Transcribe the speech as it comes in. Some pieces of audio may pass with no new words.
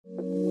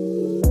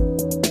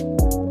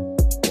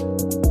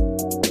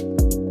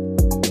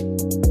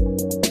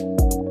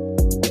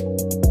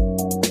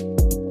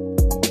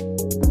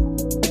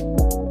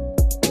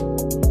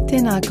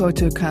Tēnā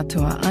koutou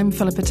katoa, I'm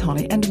Philippa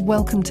Tolley and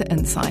welcome to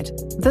Insight.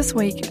 This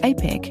week,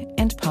 APEC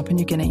and Papua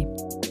New Guinea.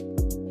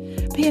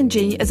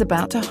 PNG is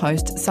about to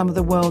host some of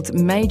the world's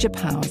major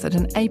powers at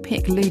an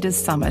APEC Leaders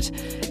Summit.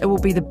 It will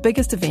be the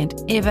biggest event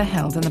ever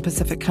held in the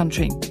Pacific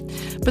country.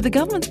 But the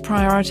government's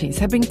priorities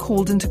have been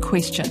called into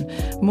question.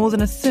 More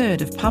than a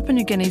third of Papua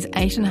New Guinea's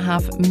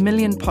 8.5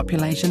 million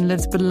population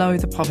lives below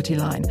the poverty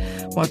line,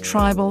 while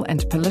tribal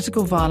and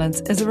political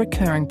violence is a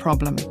recurring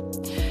problem.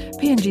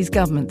 PNG's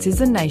government says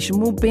the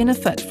nation will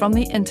benefit from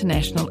the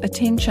international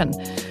attention.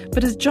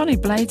 But as Johnny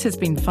Blades has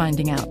been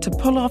finding out, to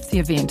pull off the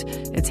event,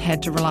 it's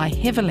had to rely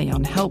heavily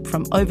on help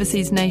from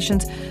overseas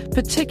nations,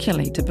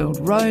 particularly to build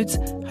roads,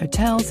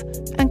 hotels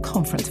and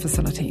conference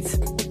facilities.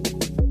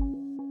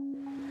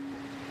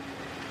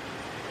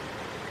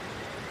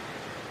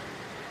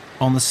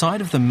 On the side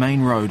of the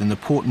main road in the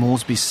Port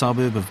Moresby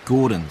suburb of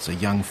Gordons, a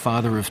young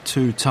father of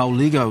two,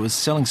 Tauligo, is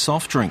selling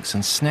soft drinks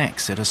and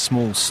snacks at a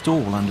small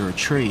stall under a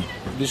tree.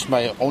 This is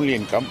my only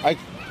income. I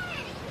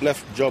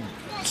left job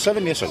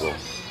 7 years ago.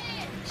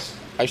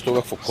 I used to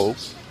work for Coke,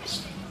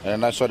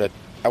 and I saw that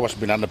I was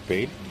being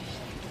underpaid.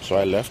 So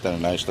I left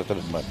and I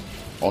started my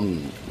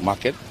own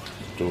market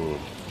to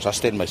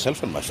sustain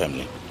myself and my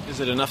family. Is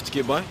it enough to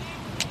get by?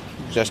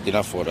 Just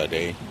enough for the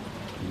day.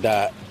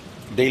 The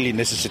daily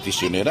necessities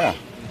you need,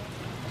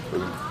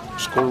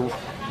 school,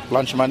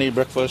 lunch money,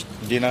 breakfast,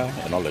 dinner,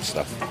 and all that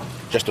stuff,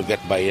 just to get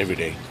by every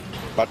day.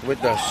 But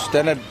with the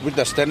standard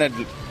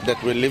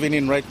that we're living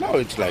in right now,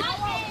 it's like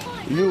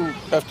you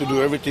have to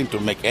do everything to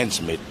make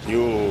ends meet.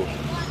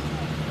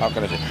 How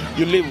can I say?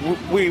 You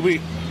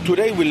live.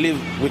 Today we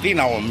live within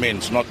our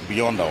means, not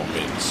beyond our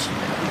means.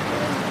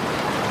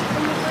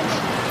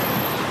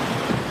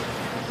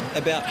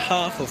 About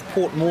half of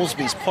Port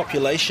Moresby's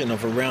population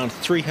of around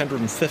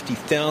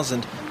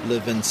 350,000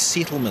 live in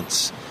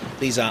settlements.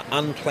 These are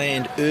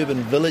unplanned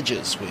urban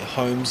villages where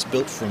homes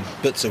built from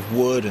bits of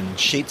wood and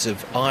sheets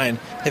of iron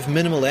have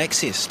minimal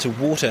access to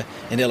water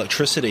and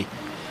electricity.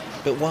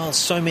 But while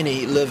so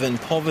many live in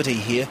poverty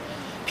here,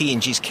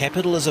 PNG's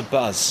capital is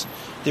abuzz.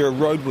 There are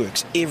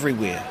roadworks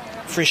everywhere,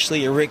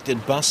 freshly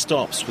erected bus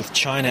stops with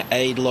China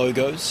Aid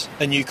logos,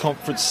 a new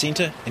conference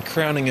centre, and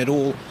crowning it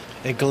all,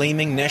 a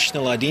gleaming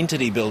national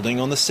identity building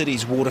on the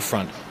city's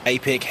waterfront,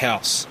 APEC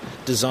House,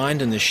 designed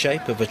in the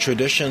shape of a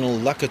traditional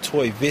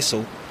Lakatoi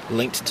vessel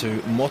linked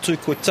to Motu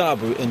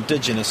Kotabu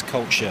indigenous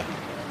culture.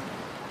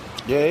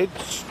 Yeah,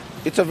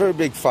 it's a very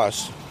big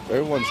fuss.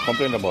 Everyone's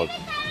talking about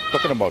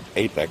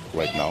APEC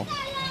right now.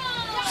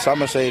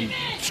 Some are saying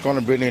it's going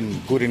to bring in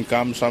good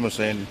income. Some are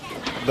saying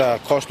the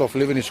cost of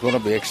living is going to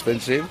be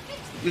expensive.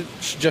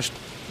 It's just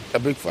a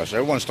big fuss.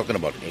 Everyone's talking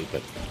about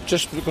APEC.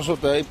 Just because of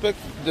the APEC,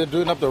 they're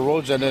doing up the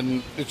roads and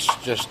then it's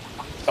just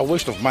a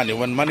waste of money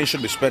when money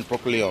should be spent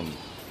properly on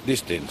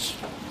these things.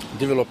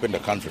 Developing the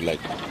country, like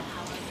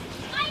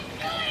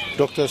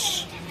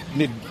doctors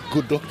need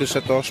good doctors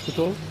at the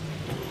hospital,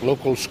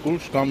 local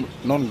schools,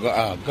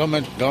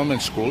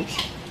 government schools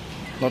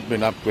not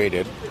been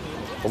upgraded.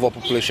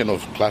 Overpopulation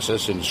of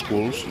classes in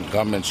schools, in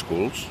government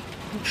schools.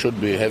 Should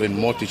be having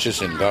more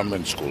teachers in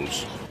government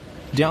schools.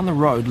 Down the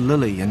road,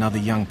 Lily, another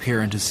young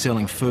parent, is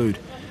selling food.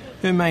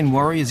 Her main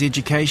worry is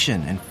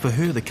education, and for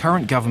her the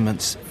current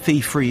government's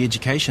fee-free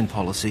education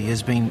policy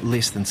has been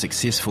less than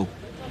successful.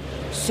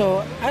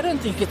 So I don't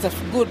think it's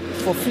good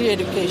for free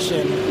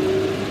education.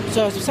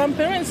 So for some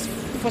parents,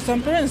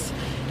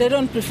 they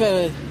don't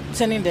prefer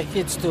sending their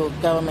kids to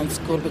government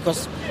school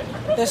because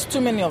there's too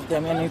many of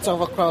them and it's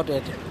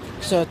overcrowded.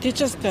 So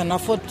teachers can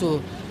afford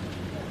to,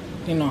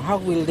 how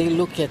will they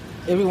look at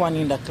everyone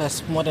in the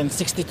class, more than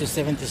 60 to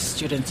 70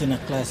 students in a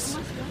class.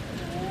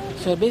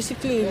 So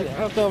basically,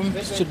 our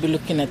government should be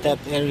looking at that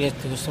area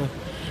too. So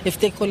if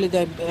they call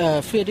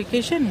it free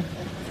education,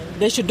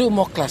 they should do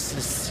more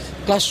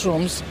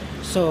classrooms,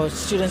 so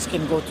students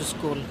can go to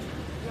school.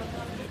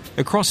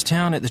 Across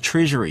town at the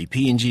Treasury,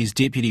 PNG's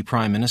Deputy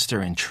Prime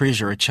Minister and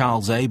Treasurer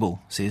Charles Abel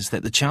says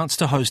that the chance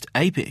to host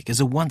APEC is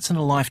a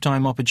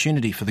once-in-a-lifetime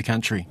opportunity for the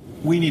country.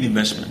 We need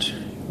investment.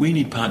 We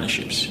need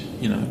partnerships.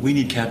 We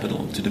need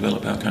capital to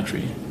develop our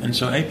country. And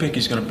so APEC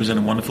is going to present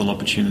a wonderful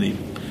opportunity,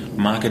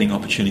 marketing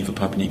opportunity for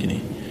Papua New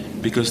Guinea,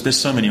 because there's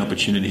so many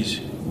opportunities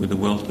with the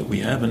wealth that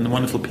we have and the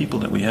wonderful people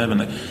that we have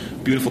and the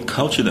beautiful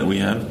culture that we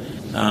have,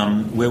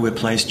 where we're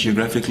placed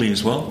geographically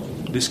as well.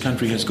 This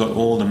country has got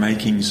all the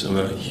makings of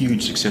a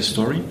huge success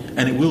story,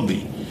 and it will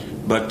be.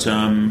 But,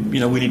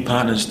 we need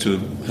partners to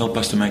help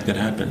us to make that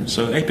happen.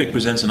 So APEC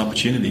presents an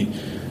opportunity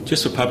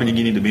just for Papua New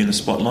Guinea to be in the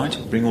spotlight,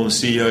 bring all the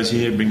CEOs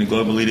here, bring the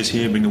global leaders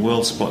here, bring the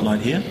world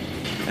spotlight here.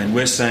 And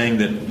we're saying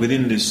that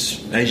within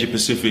this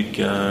Asia-Pacific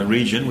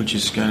region, which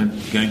is going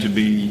to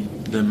be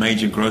the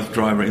major growth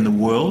driver in the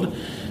world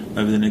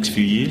over the next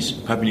few years,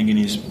 Papua New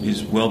Guinea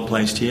is well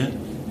placed here.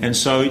 And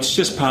so it's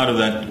just part of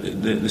that,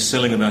 the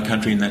selling of our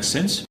country in that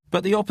sense.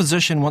 But the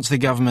opposition wants the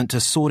government to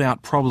sort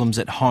out problems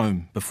at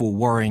home before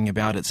worrying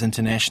about its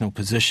international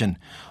position.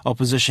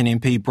 Opposition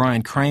MP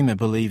Brian Kramer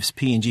believes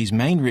PNG's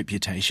main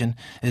reputation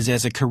is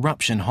as a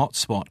corruption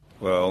hotspot.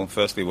 Well,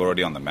 firstly, we're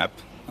already on the map.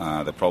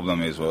 The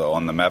problem is we're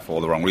on the map for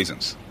all the wrong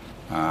reasons.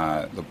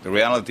 Look, the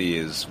reality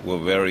is we're a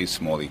very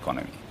small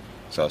economy.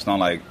 So it's not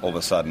like all of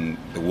a sudden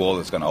the world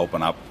is going to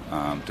open up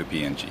to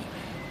PNG.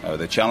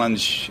 The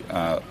challenges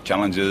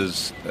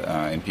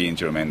in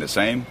PNG remain the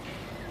same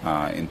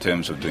in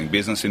terms of doing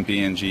business in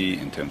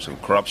PNG, in terms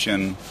of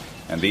corruption,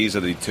 and these are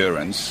the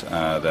deterrents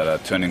that are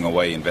turning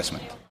away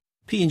investment.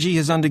 PNG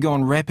has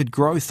undergone rapid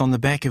growth on the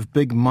back of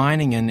big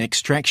mining and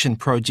extraction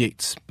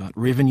projects, but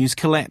revenues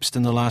collapsed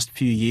in the last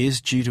few years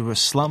due to a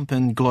slump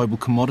in global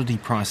commodity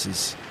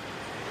prices.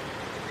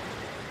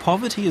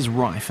 Poverty is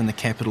rife in the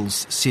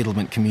capital's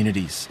settlement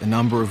communities, a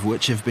number of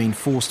which have been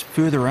forced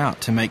further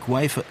out to make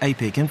way for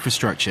APEC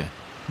infrastructure.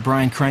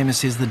 Brian Kramer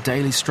says the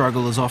daily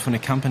struggle is often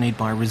accompanied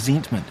by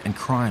resentment and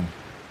crime.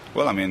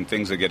 Well, I mean,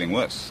 things are getting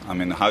worse. I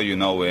mean, how you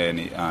know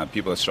when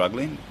people are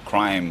struggling?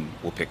 Crime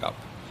will pick up.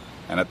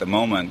 And at the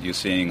moment, you're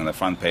seeing on the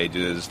front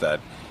pages that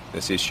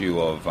this issue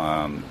of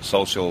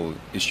social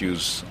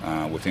issues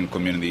within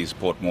communities,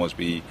 Port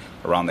Moresby,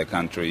 around the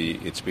country,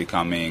 it's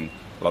becoming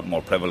a lot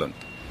more prevalent.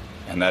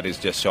 And that is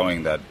just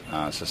showing that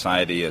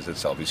society as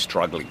itself is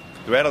struggling.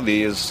 The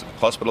reality is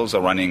hospitals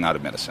are running out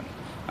of medicine.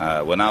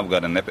 We're now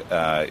got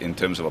in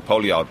terms of a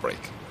polio outbreak.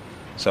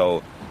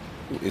 So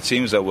it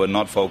seems that we're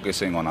not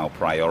focusing on our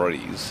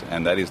priorities,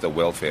 and that is the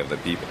welfare of the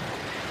people.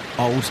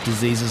 Old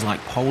diseases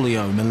like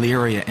polio,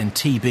 malaria and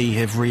TB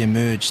have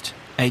re-emerged.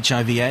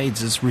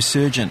 HIV/AIDS is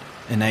resurgent,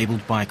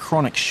 enabled by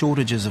chronic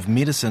shortages of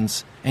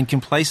medicines and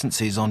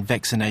complacencies on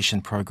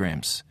vaccination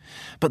programs.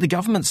 But the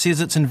government says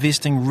it's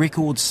investing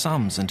record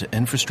sums into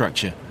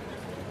infrastructure.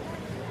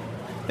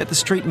 At the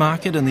street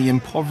market in the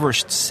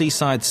impoverished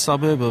seaside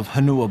suburb of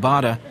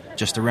Hanuabara,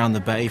 just around the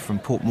bay from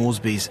Port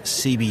Moresby's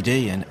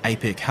CBD and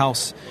APEC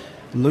House,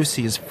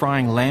 Lucy is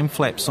frying lamb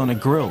flaps on a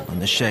grill in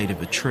the shade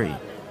of a tree.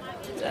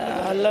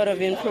 A lot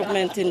of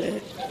improvement in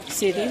the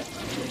city.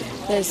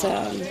 There's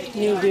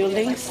new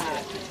buildings,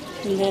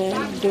 and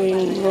they're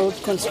doing road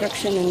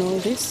construction and all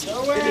this.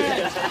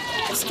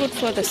 It's good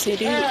for the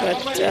city,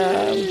 but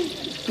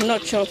I'm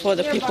not sure for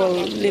the people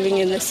living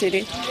in the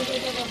city.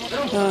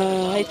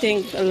 I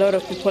think a lot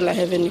of people are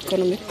having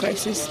economic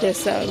crisis.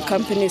 There's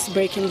companies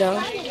breaking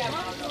down,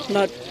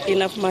 not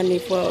enough money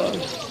for...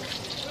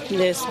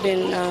 There's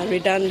been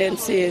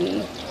redundancy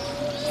in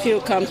few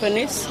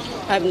companies,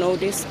 I've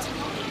noticed.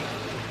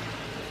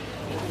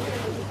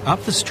 Up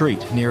the street,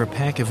 near a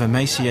pack of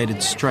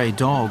emaciated stray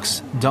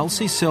dogs,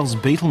 Dulcie sells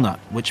betel nut,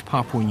 which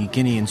Papua New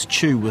Guineans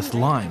chew with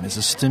lime as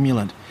a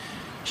stimulant.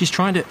 She's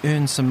trying to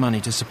earn some money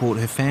to support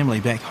her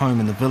family back home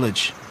in the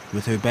village.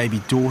 With her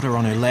baby daughter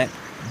on her lap,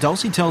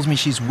 Dulcie tells me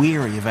she's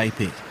wary of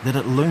APEC, that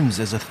it looms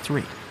as a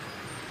threat.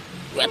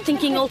 We're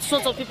thinking all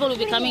sorts of people will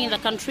be coming in the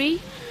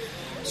country,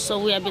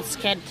 so we're a bit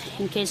scared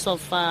in case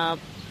of all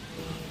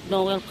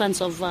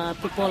kinds of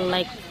people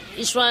like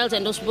Israel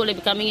and those people will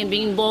be coming and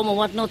being bombed or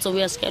whatnot, so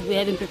we are scared. We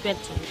haven't prepared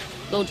to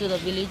go to the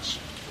village.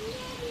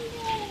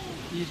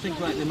 You think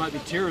like there might be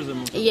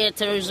terrorism? Yeah,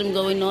 terrorism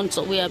going on,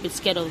 so we are a bit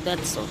scared of that,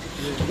 so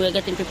we're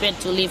getting prepared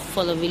to leave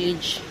for the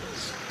village.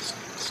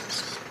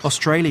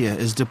 Australia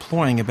is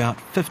deploying about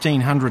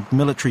 1,500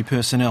 military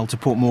personnel to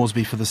Port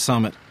Moresby for the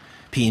summit.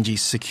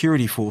 PNG's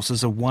security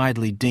forces are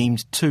widely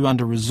deemed too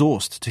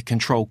under-resourced to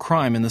control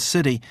crime in the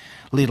city,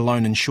 let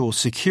alone ensure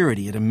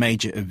security at a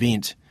major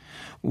event.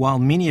 While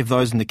many of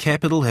those in the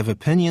capital have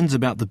opinions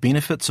about the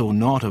benefits or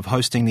not of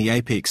hosting the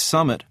APEC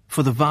summit,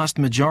 for the vast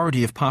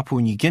majority of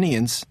Papua New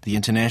Guineans, the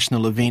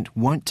international event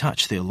won't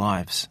touch their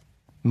lives.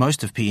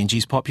 Most of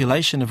PNG's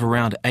population of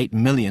around 8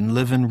 million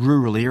live in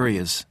rural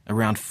areas,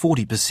 around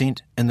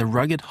 40% in the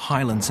rugged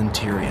highlands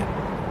interior.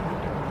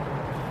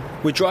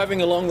 We're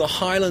driving along the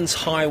Highlands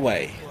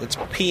Highway. It's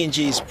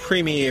PNG's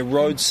premier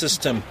road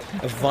system,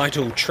 a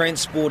vital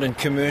transport and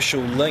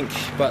commercial link,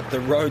 but the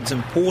road's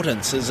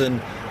importance is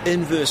in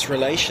inverse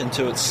relation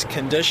to its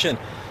condition.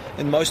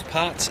 In most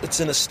parts,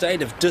 it's in a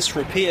state of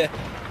disrepair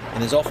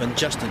and is often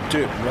just a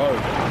dirt road.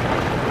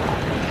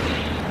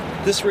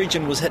 This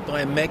region was hit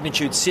by a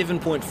magnitude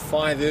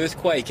 7.5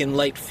 earthquake in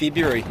late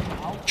February,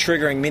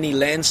 triggering many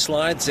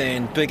landslides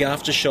and big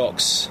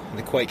aftershocks.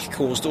 The quake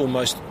caused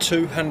almost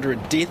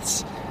 200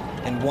 deaths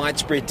and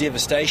widespread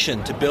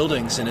devastation to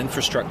buildings and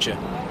infrastructure.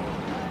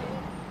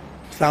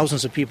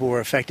 Thousands of people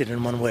were affected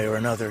in one way or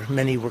another.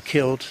 Many were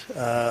killed.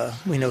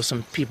 We know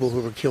some people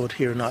who were killed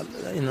here, not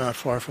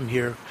far from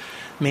here,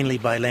 mainly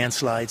by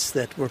landslides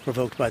that were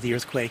provoked by the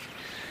earthquake.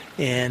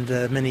 And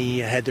many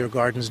had their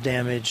gardens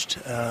damaged,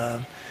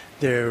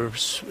 their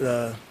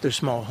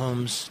small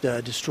homes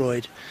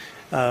destroyed.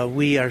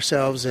 We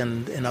ourselves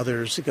and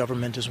others, the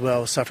government as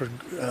well, suffered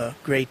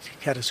great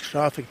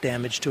catastrophic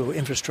damage to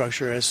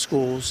infrastructure as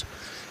schools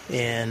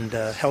and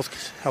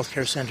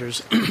healthcare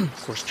centres,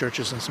 of course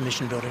churches and some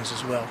mission buildings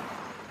as well.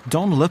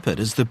 Don Lippert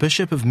is the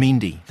Bishop of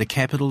Mendi, the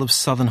capital of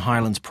Southern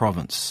Highlands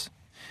Province.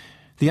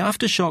 The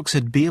aftershocks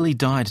had barely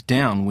died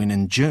down when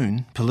in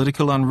June,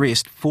 political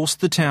unrest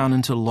forced the town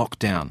into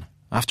lockdown.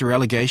 After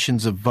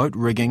allegations of vote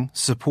rigging,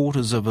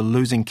 supporters of a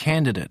losing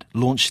candidate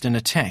launched an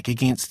attack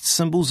against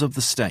symbols of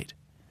the state.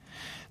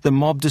 The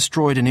mob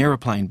destroyed an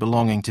aeroplane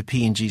belonging to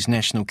PNG's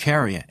national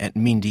carrier at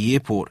Mendi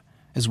Airport.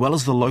 as well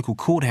as the local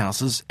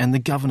courthouses and the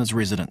governor's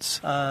residence.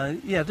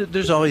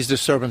 There's always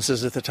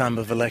disturbances at the time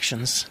of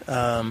elections.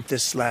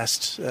 This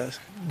last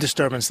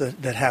disturbance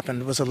that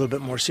happened was a little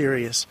bit more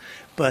serious.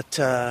 But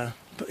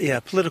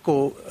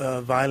political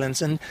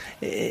violence and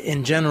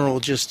in general,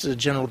 just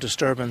general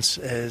disturbance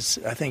is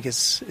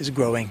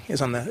growing,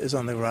 is on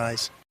the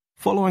rise.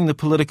 Following the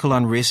political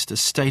unrest, a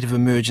state of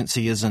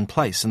emergency is in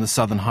place in the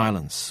Southern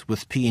Highlands,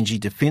 with PNG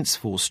Defence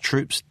Force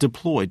troops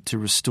deployed to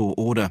restore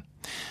order.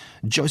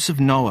 Joseph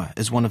Noah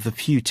is one of the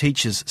few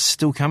teachers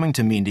still coming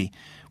to Mendi,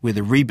 where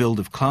the rebuild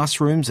of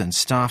classrooms and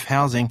staff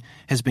housing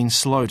has been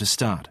slow to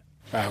start.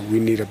 We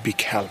need a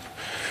big help.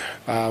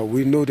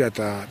 We know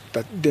that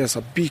there's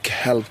a big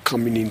help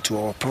coming into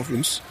our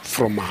province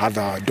from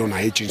other donor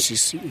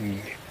agencies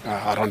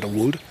around the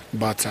world,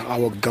 but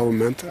our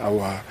government,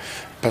 our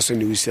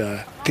person who is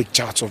take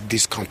charge of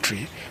this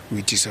country,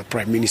 which is a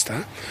prime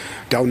minister,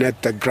 down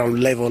at the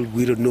ground level,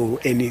 we don't know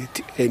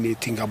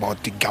anything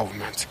about the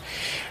government.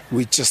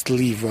 We just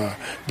live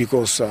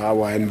because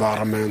our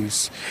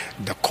environments,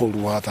 the cold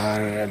water,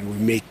 and we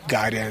make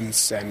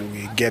gardens and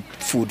we get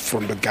food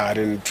from the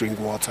garden, drink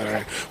water,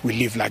 and we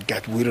live like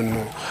that. We don't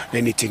know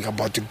anything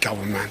about the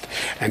government.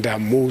 And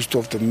most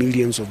of the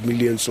millions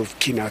of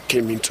kina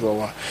came into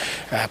our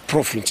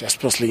province,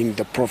 especially in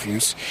the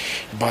province,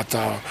 but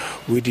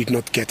we did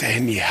not get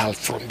any help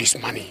from this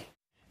money.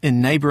 In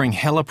neighbouring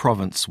Hela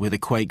province, where the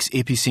quake's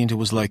epicentre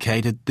was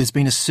located, there's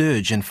been a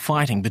surge in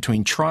fighting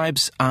between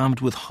tribes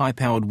armed with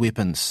high-powered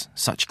weapons.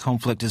 Such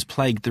conflict has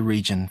plagued the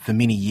region for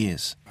many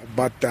years.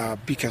 But the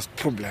biggest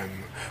problem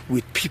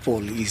with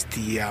people is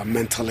the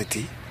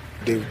mentality.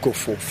 They go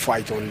for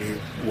fight only.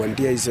 When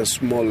there is a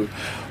small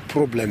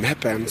problem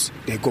happens,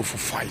 they go for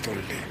fight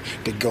only.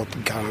 They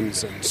got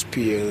guns and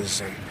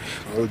spears and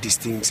all these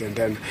things, and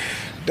then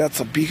that's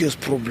the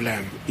biggest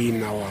problem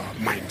in our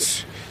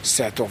minds.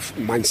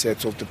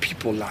 Mindsets of the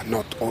people are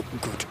not all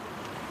good.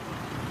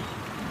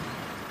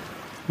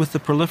 With the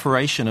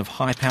proliferation of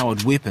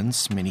high-powered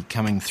weapons, many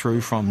coming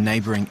through from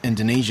neighbouring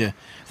Indonesia,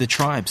 the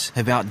tribes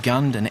have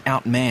outgunned and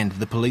outmanned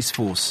the police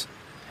force.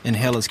 In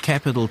Hela's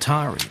capital,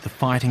 Tari, the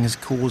fighting has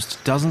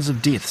caused dozens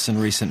of deaths in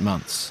recent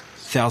months.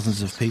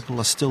 Thousands of people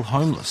are still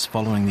homeless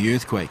following the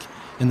earthquake,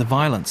 and the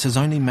violence has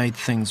only made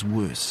things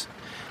worse.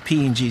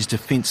 PNG's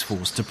Defence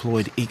Force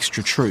deployed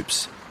extra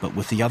troops, but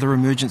with the other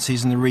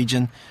emergencies in the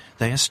region,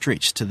 they are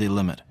stretched to their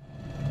limit.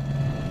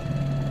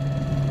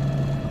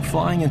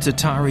 Flying into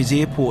Tari's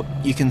airport,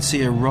 you can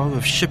see a row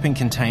of shipping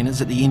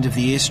containers at the end of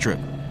the airstrip,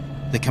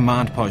 the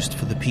command post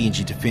for the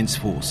PNG Defence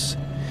Force.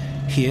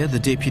 Here, the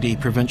Deputy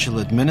Provincial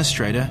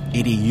Administrator,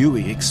 Eddie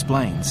Yui,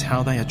 explains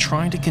how they are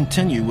trying to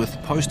continue with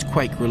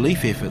post-quake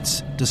relief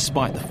efforts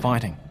despite the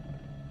fighting.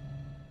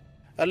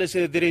 Let's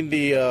say during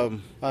the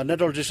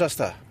natural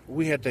disaster,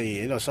 we had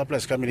the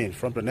supplies coming in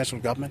from the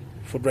national government,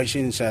 food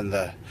rations and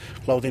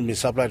clothing being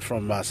supplied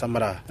from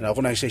Samara and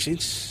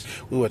organizations.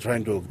 We were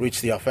trying to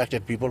reach the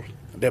affected people.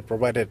 They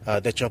provided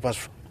the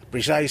choppers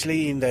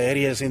precisely in the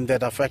areas in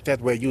that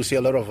affected, where you see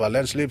a lot of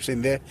landslips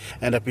in there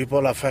and the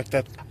people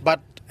affected. But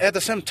at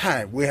the same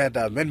time, we had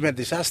a man-made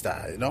disaster.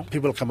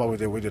 People come up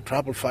with the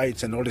trouble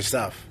fights and all this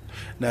stuff.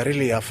 They're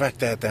really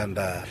affected, and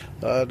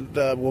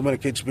the women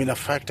and kids being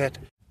affected.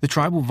 The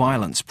tribal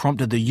violence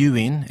prompted the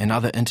UN and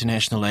other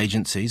international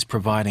agencies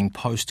providing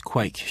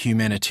post-quake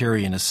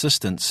humanitarian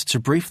assistance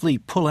to briefly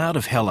pull out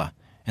of Hela,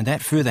 and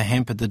that further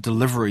hampered the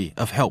delivery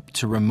of help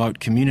to remote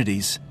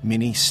communities,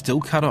 many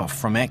still cut off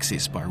from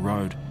access by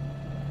road.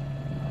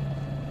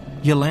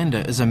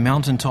 Yolanda is a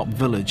mountaintop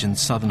village in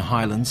Southern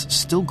Highlands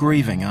still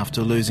grieving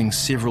after losing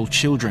several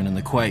children in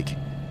the quake.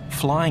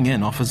 Flying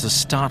in offers a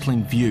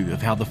startling view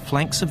of how the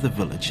flanks of the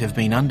village have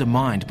been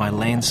undermined by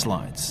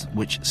landslides,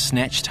 which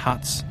snatched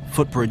huts,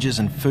 footbridges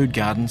and food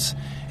gardens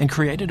and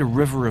created a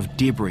river of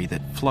debris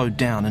that flowed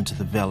down into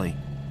the valley.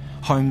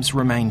 Homes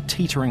remain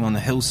teetering on the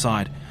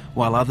hillside,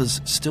 while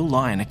others still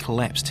lie in a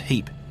collapsed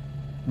heap.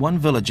 One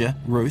villager,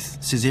 Ruth,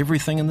 says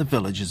everything in the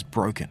village is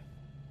broken.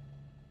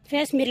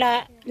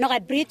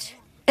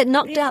 It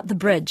knocked out the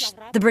bridge.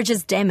 The bridge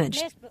is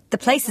damaged. The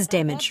place is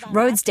damaged.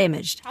 Roads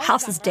damaged.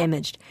 Houses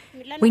damaged.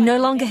 We no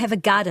longer have a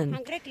garden.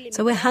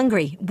 So we're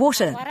hungry.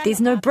 Water.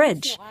 There's no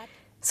bridge.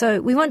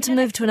 So we want to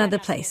move to another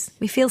place.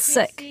 We feel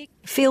sick.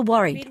 Feel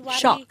worried.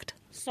 Shocked.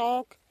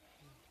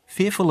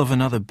 Fearful of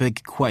another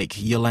big quake,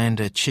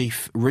 Yolanda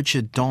Chief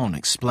Richard Don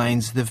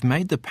explains they've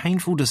made the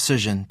painful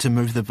decision to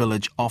move the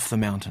village off the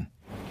mountain.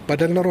 But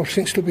there are a lot of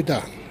things to be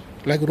done,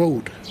 like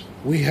road.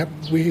 We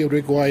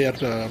require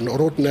a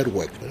road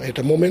network. At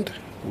the moment,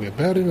 we're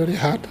very, very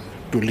hard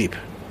to live.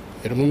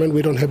 At the moment,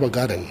 we don't have a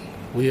garden.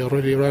 We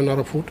already run out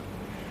of food.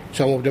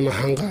 Some of them are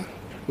hunger.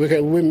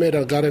 We made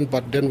a garden,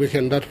 but then we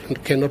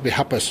cannot be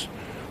harvest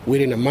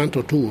within a month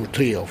or 2 or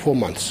 3 or 4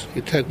 months.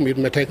 It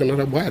may take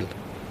another while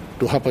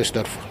to harvest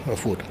that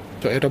food.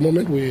 So at the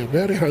moment, we are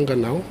very hungry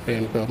now,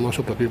 and most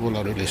of the people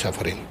are really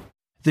suffering.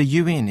 The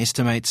UN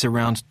estimates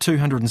around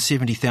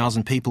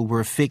 270,000 people were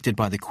affected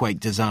by the quake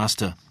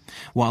disaster.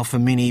 While for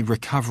many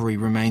recovery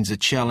remains a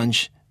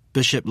challenge,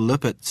 Bishop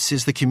Lippert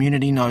says the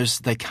community knows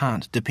they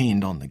can't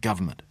depend on the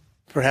government.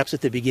 Perhaps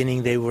at the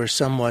beginning they were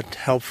somewhat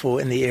helpful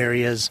in the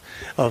areas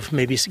of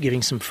maybe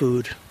giving some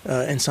food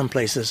in some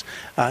places.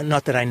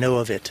 Not that I know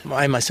of it.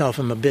 I myself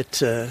am a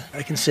bit,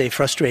 I can say,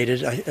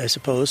 frustrated, I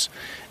suppose,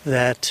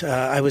 that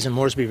I was in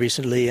Moresby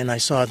recently and I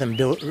saw them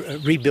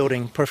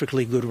rebuilding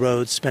perfectly good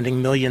roads,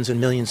 spending millions and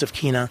millions of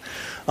kina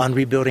on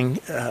rebuilding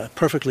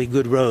perfectly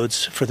good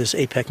roads for this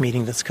APEC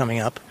meeting that's coming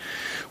up,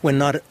 when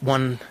not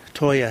one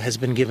toya has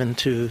been given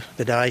to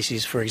the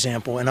diocese, for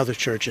example, and other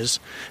churches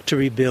to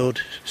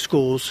rebuild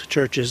schools,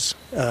 churches,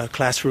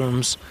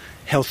 classrooms,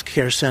 health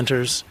care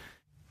centres.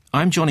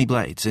 I'm Johnny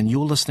Blades, and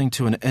you're listening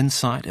to an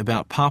insight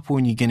about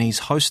Papua New Guinea's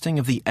hosting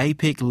of the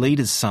APEC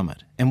Leaders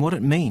Summit and what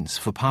it means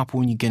for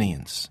Papua New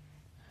Guineans.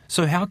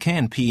 So how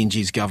can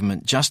PNG's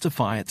government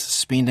justify its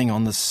spending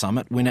on this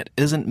summit when it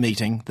isn't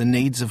meeting the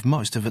needs of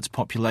most of its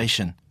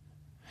population?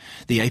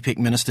 The APEC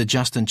Minister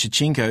Justin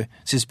Chichenko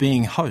says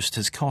being host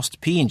has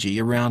cost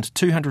PNG around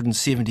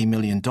 $270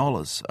 million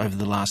over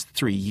the last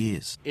 3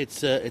 years.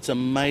 It's a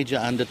major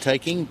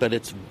undertaking, but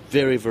it's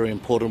very, very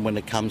important when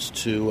it comes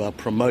to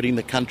promoting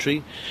the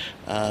country,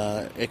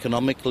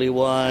 economically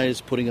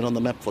wise, putting it on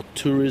the map for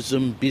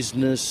tourism,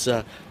 business,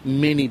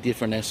 many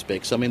different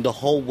aspects. I mean, the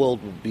whole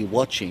world will be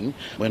watching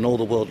when all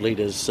the world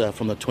leaders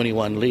from the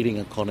 21 leading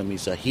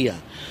economies are here.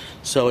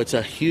 So it's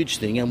a huge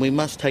thing, and we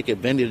must take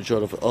advantage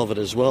of it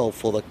as well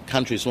for the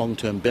country's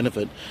long-term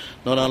benefit,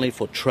 not only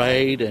for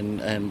trade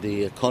and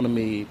the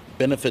economy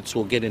benefits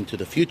we'll get into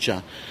the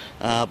future,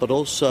 but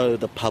also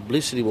the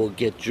publicity we'll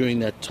get during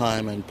that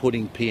time and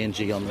putting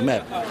PNG on the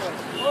map.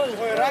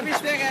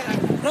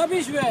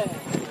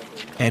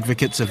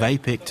 Advocates of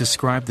APEC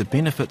describe the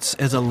benefits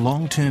as a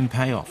long-term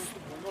payoff.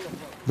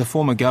 The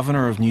former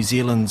governor of New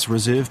Zealand's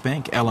Reserve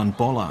Bank, Alan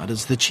Bollard,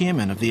 is the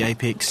chairman of the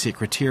APEC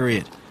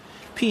Secretariat.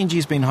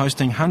 PNG's been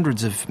hosting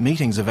hundreds of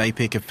meetings of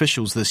APEC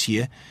officials this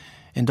year,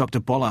 and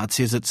Dr. Bollard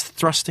says it's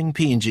thrusting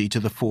PNG to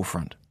the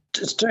forefront.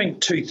 It's doing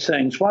two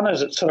things. One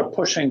is it's sort of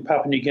pushing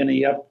Papua New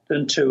Guinea up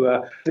into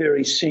a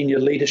very senior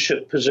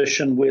leadership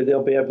position where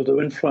they'll be able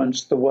to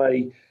influence the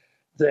way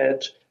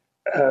that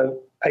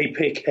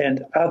APEC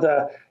and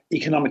other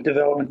economic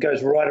development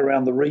goes right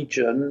around the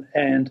region.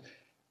 And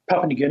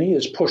Papua New Guinea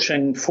is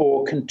pushing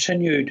for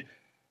continued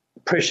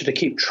pressure to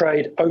keep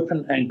trade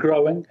open and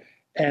growing,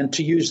 and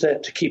to use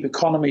that to keep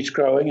economies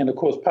growing. And, of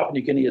course, Papua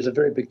New Guinea is a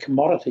very big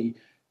commodity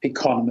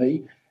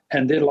economy,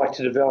 and they'd like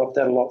to develop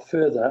that a lot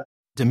further.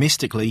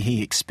 Domestically,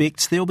 he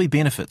expects there'll be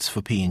benefits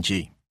for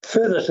PNG.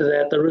 Further to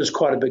that, there is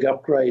quite a big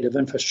upgrade of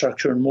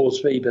infrastructure in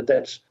Moresby, but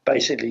that's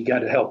basically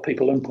going to help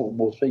people in Port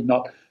Moresby,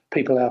 not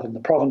people out in the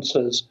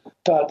provinces.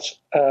 But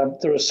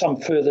there are some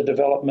further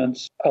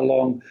developments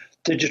along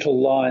digital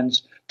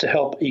lines to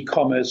help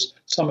e-commerce,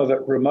 some of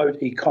it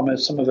remote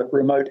e-commerce, some of it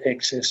remote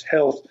access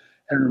health,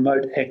 and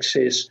remote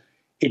access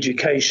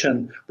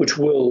education, which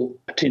will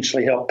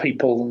potentially help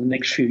people in the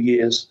next few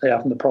years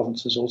out in the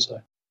provinces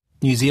also.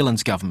 New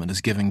Zealand's government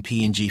is giving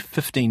PNG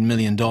 $15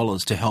 million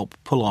to help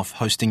pull off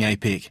hosting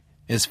APEC.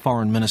 As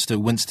Foreign Minister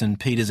Winston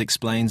Peters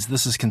explains,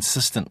 this is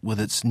consistent with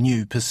its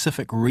new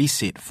Pacific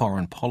Reset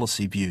foreign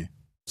policy view.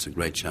 It's a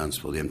great chance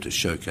for them to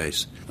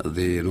showcase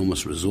the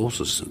enormous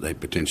resources that they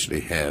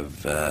potentially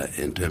have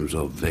in terms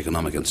of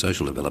economic and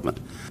social development.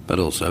 But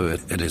also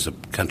it is a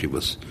country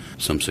with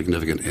some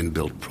significant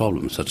inbuilt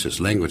problems, such as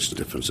language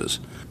differences.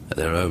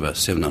 There are over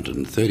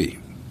 730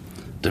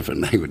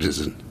 different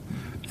languages in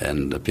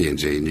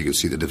PNG, and you can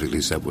see the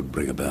difficulties that would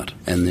bring about.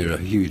 And there are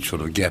huge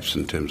sort of gaps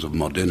in terms of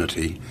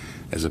modernity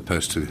as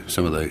opposed to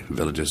some of the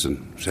villages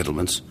and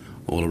settlements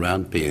all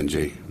around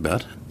PNG.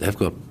 But they've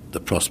got the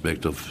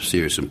prospect of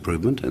serious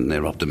improvement, and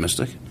they're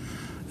optimistic,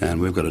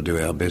 and we've got to do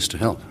our best to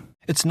help.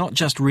 It's not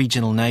just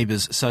regional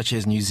neighbours such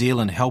as New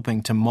Zealand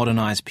helping to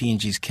modernise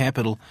PNG's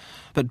capital,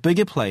 but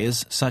bigger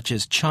players such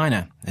as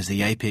China, as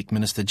the APEC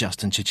Minister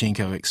Justin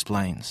Chichenko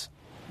explains.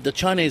 The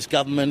Chinese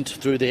government,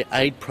 through their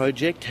aid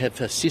project, have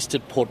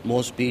assisted Port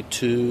Moresby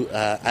to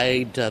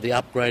aid the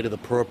upgrade of the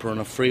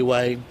Purupuruna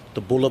Freeway,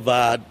 the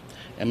boulevard,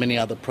 and many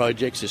other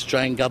projects. The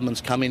Australian government's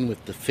come in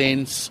with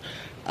defence,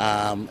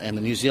 and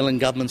the New Zealand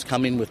government's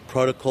come in with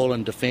protocol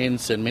and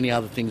defence and many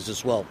other things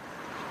as well.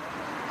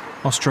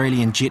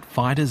 Australian jet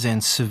fighters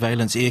and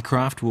surveillance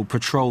aircraft will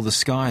patrol the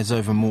skies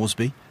over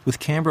Moresby, with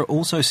Canberra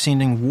also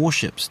sending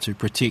warships to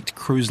protect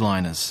cruise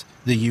liners.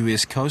 The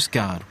US Coast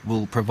Guard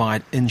will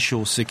provide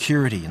inshore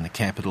security in the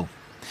capital.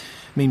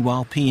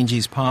 Meanwhile,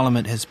 PNG's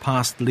Parliament has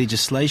passed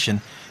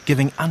legislation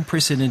giving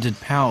unprecedented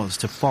powers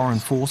to foreign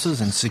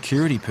forces and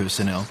security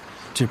personnel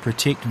to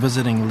protect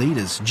visiting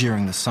leaders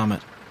during the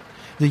summit.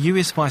 The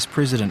US Vice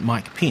President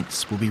Mike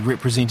Pence will be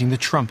representing the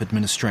Trump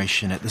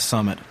administration at the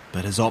summit,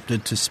 but has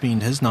opted to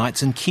spend his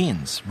nights in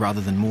Cairns rather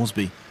than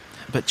Moresby.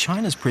 But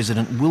China's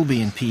president will be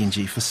in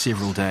PNG for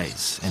several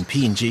days, and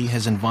PNG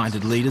has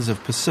invited leaders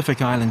of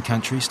Pacific Island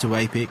countries to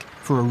APEC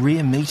for a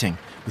rare meeting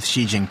with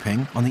Xi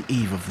Jinping on the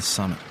eve of the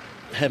summit.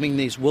 Having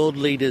these world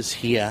leaders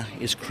here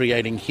is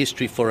creating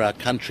history for our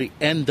country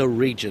and the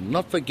region,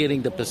 not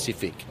forgetting the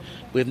Pacific.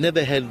 We've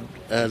never had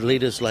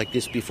leaders like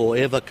this before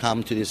ever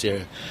come to this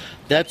area.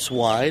 That's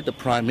why the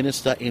Prime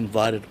Minister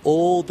invited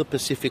all the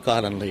Pacific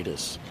Island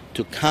leaders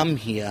to come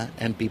here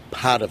and be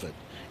part of it,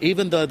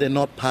 even though they're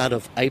not part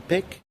of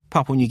APEC.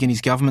 Papua New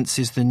Guinea's government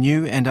says the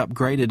new and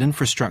upgraded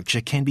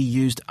infrastructure can be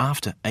used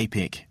after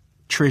APEC.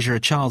 Treasurer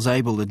Charles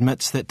Abel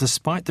admits that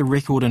despite the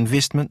record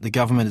investment the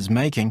government is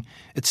making,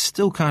 it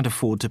still can't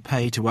afford to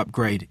pay to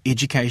upgrade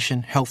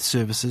education, health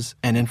services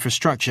and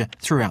infrastructure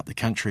throughout the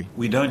country.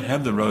 We don't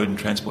have the road and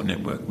transport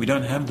network. We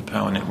don't have the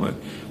power network.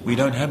 We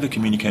don't have the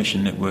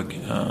communication network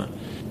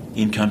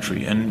in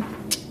country. And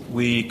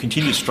we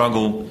continue to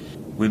struggle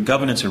with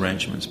governance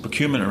arrangements,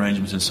 procurement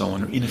arrangements and so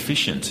on are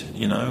inefficient.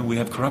 We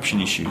have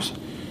corruption issues.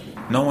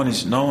 No one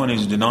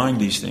is denying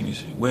these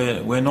things.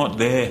 We're not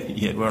there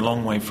yet. We're a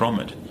long way from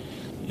it.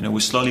 We're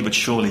slowly but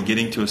surely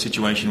getting to a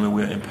situation where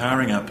we're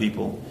empowering our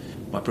people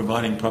by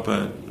providing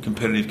proper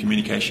competitive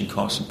communication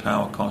costs and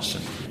power costs.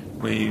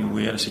 And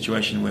we're at a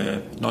situation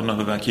where not enough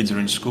of our kids are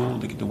in school.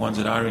 The ones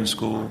that are in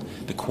school,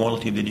 the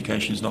quality of the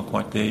education is not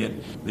quite there yet.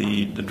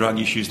 The drug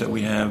issues that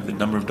we have, the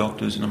number of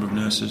doctors, the number of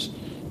nurses,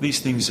 these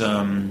things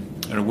are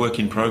a work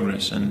in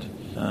progress. And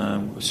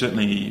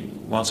certainly,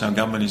 whilst our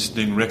government is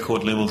doing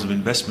record levels of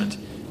investment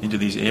into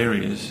these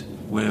areas,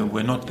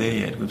 we're not there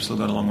yet. We've still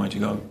got a long way to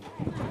go.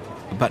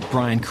 But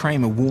Brian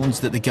Kramer warns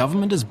that the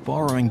government is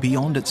borrowing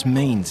beyond its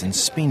means and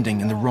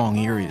spending in the wrong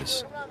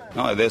areas.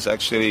 No, there's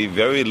actually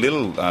very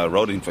little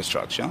road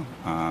infrastructure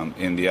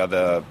in the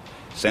other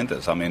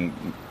centres.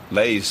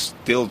 Lae is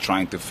still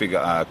trying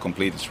to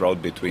complete its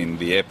road between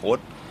the airport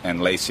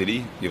and Lae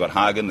City. You've got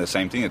Hagen, the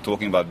same thing. They're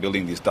talking about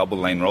building these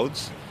double-lane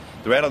roads.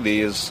 The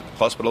reality is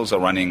hospitals are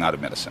running out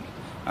of medicine.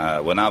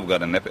 We're now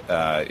got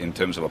in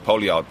terms of a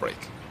polio outbreak.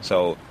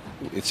 So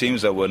it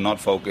seems that we're not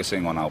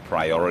focusing on our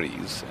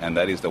priorities, and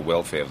that is the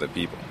welfare of the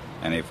people.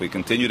 And if we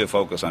continue to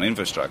focus on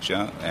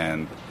infrastructure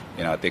and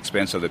at the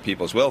expense of the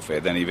people's welfare,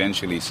 then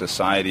eventually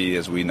society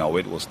as we know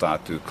it will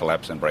start to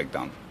collapse and break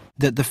down.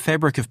 That the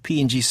fabric of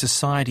PNG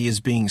society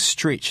is being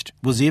stretched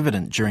was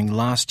evident during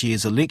last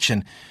year's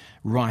election,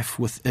 rife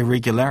with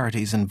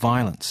irregularities and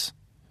violence.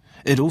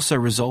 It also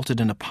resulted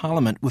in a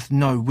parliament with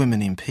no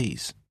women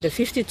MPs. The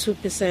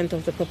 52%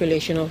 of the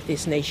population of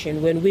this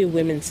nation, when we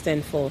women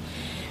stand for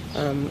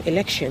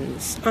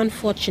elections,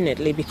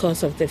 unfortunately,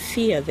 because of the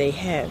fear they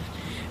have,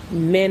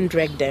 men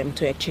drag them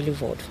to actually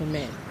vote for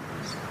men.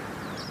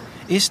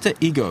 Esther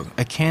Igo,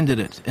 a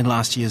candidate in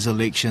last year's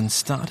election,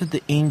 started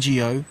the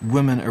NGO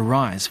Women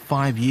Arise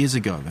 5 years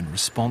ago in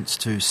response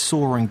to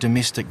soaring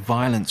domestic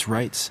violence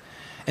rates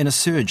and a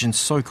surge in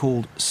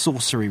so-called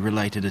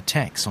sorcery-related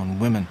attacks on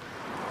women.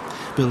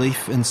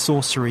 Belief in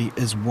sorcery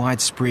is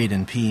widespread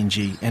in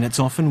PNG, and it's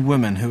often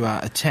women who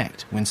are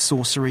attacked when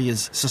sorcery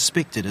is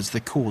suspected as the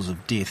cause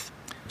of death.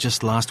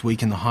 Just last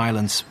week in the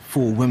Highlands,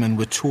 4 women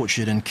were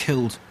tortured and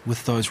killed,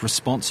 with those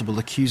responsible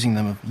accusing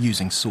them of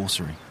using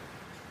sorcery.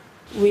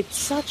 With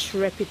such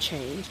rapid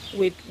change,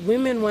 with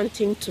women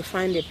wanting to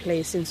find a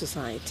place in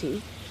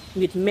society,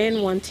 with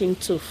men wanting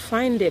to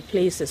find their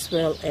place as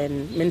well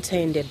and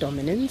maintain their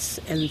dominance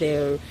and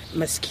their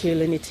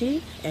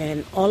masculinity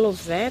and all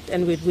of that,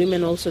 and with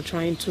women also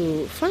trying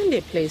to find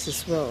their place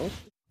as well.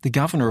 The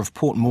Governor of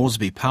Port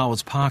Moresby,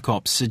 Powers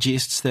Parkop,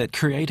 suggests that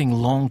creating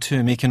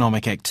long-term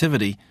economic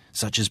activity,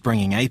 such as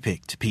bringing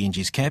APEC to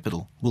PNG's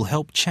capital, will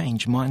help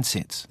change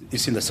mindsets.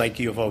 It's in the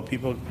psyche of our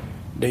people.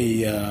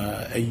 They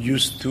are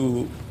used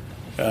to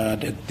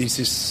that this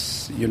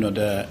is,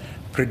 the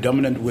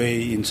predominant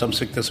way in some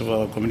sectors of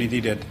our community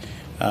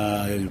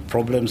that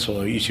problems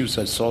or issues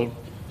are solved.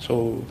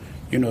 So,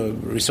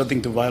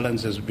 resorting to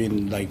violence has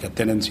been like a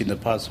tendency in the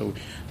past. So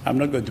I'm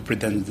not going to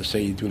pretend to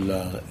say it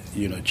will,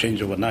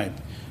 change overnight.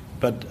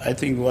 But I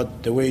think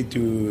the way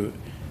to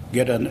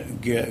get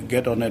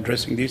on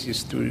addressing this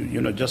is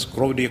to, just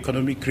grow the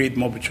economy, create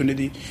more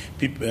opportunity,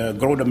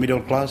 grow the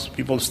middle class.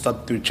 People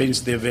start to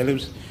change their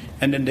values,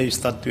 and then they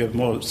start to have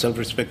more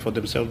self-respect for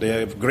themselves. They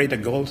have greater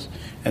goals,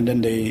 and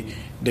then they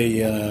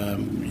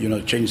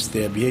change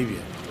their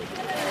behavior.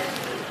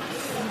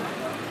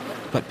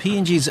 But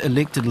PNG's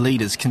elected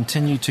leaders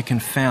continue to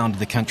confound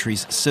the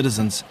country's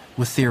citizens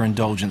with their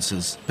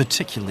indulgences,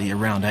 particularly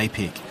around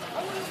APEC.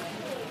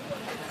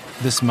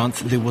 This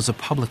month there was a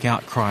public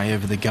outcry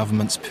over the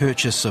government's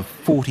purchase of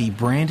 40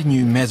 brand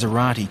new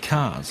Maserati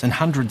cars and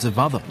hundreds of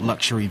other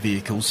luxury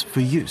vehicles for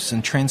use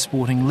in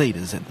transporting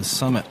leaders at the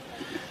summit.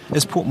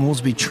 As Port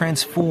Moresby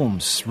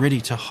transforms, ready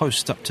to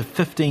host up to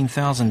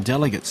 15,000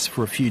 delegates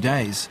for a few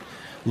days,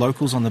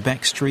 locals on the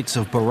back streets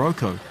of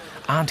Boroko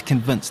aren't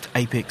convinced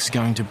APEC's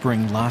going to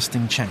bring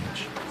lasting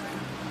change.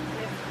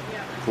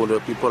 For the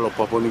people of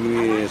Papua New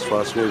Guinea, as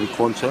far as we're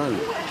concerned,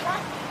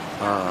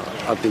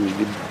 I think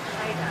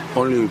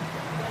only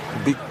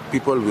big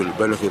people will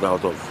benefit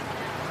out of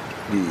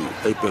the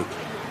APEC,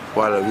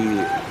 while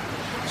we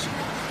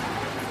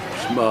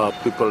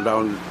people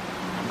down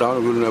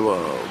will never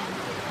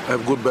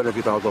have good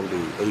benefit out of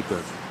the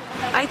APEC.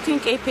 I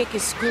think APEC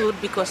is good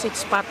because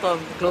it's part of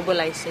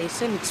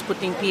globalization. It's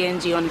putting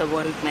PNG on the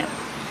world map.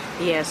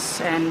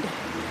 Yes, and,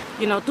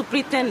 to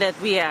pretend that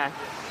we are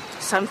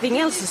something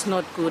else is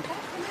not good.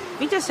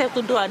 We just have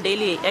to do our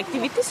daily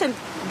activities and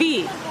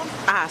be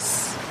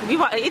us.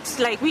 It's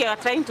like we are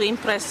trying to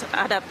impress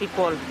other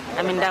people,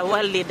 the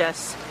world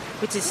leaders,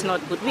 which is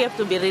not good. We have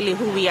to be really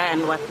who we are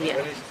and what we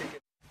are.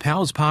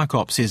 Powers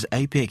Parkop says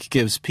APEC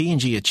gives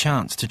PNG a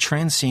chance to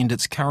transcend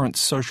its current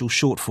social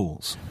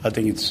shortfalls. I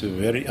think it's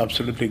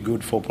absolutely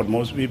good for Port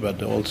Moresby,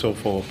 but also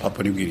for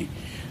Papua New Guinea.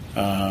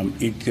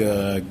 It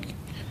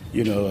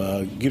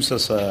gives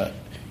us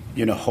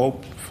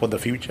hope for the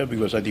future,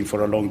 because I think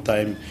for a long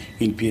time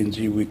in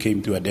PNG we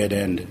came to a dead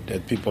end,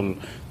 that people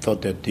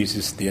thought that this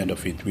is the end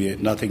of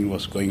it. Nothing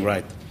was going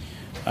right.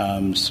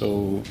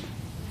 Undertaking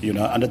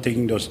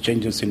those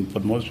changes in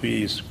Port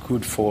Moresby is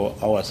good for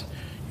our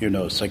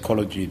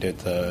psychology,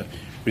 that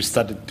we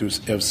started to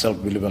have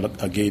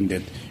self-belief again,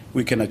 that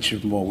we can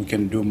achieve more, we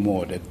can do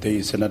more, that there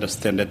is another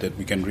standard that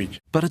we can reach.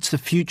 But it's the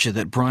future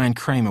that Brian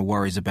Kramer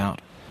worries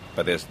about.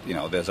 But there's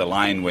a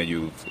line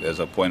there's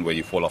a point where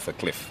you fall off a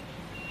cliff.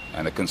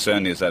 And the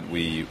concern is that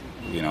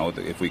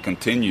if we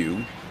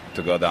continue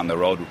to go down the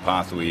road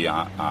path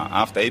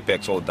after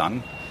APEC's all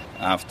done,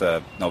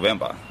 after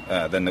November,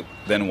 then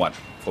what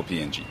for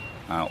PNG?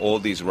 All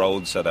these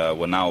roads that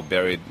were now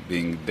buried,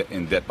 being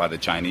in debt by the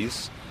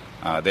Chinese,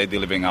 they're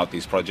delivering out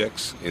these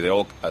projects. They're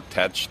all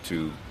attached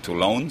to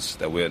loans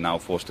that we're now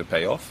forced to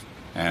pay off.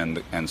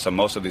 And so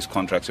most of these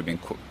contracts have been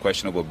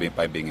questionable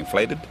by being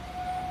inflated.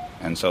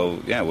 And so,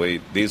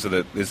 these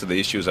are the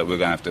issues that we're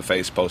going to have to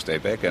face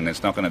post-APEC, and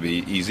it's not going to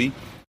be easy.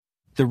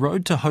 The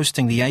road to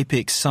hosting the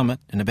APEC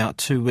summit in about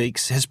 2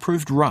 weeks has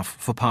proved rough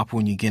for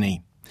Papua New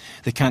Guinea.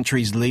 The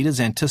country's leaders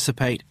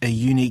anticipate a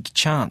unique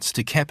chance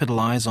to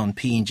capitalise on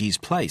PNG's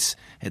place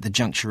at the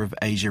juncture of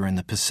Asia and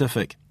the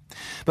Pacific.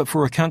 But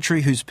for a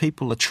country whose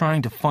people are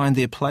trying to find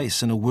their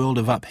place in a world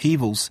of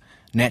upheavals,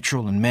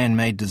 natural and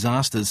man-made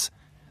disasters,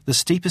 the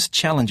steepest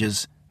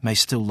challenges may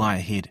still lie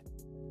ahead.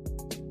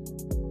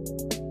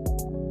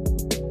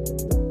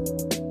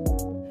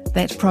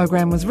 That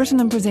program was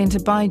written and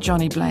presented by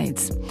Johnny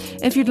Blades.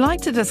 If you'd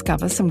like to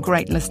discover some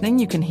great listening,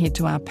 you can head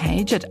to our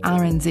page at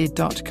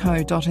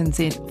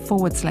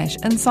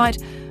rnz.co.nz/insight,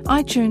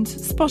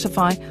 iTunes,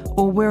 Spotify,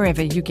 or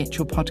wherever you get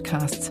your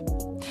podcasts.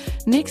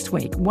 Next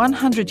week,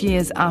 100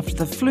 years after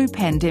the flu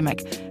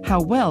pandemic,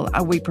 how well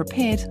are we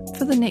prepared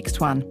for the next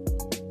one?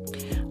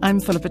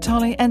 I'm Philippa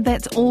Tolley, and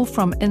that's all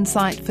from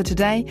Insight for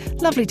today.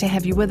 Lovely to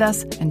have you with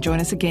us, and join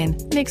us again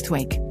next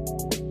week.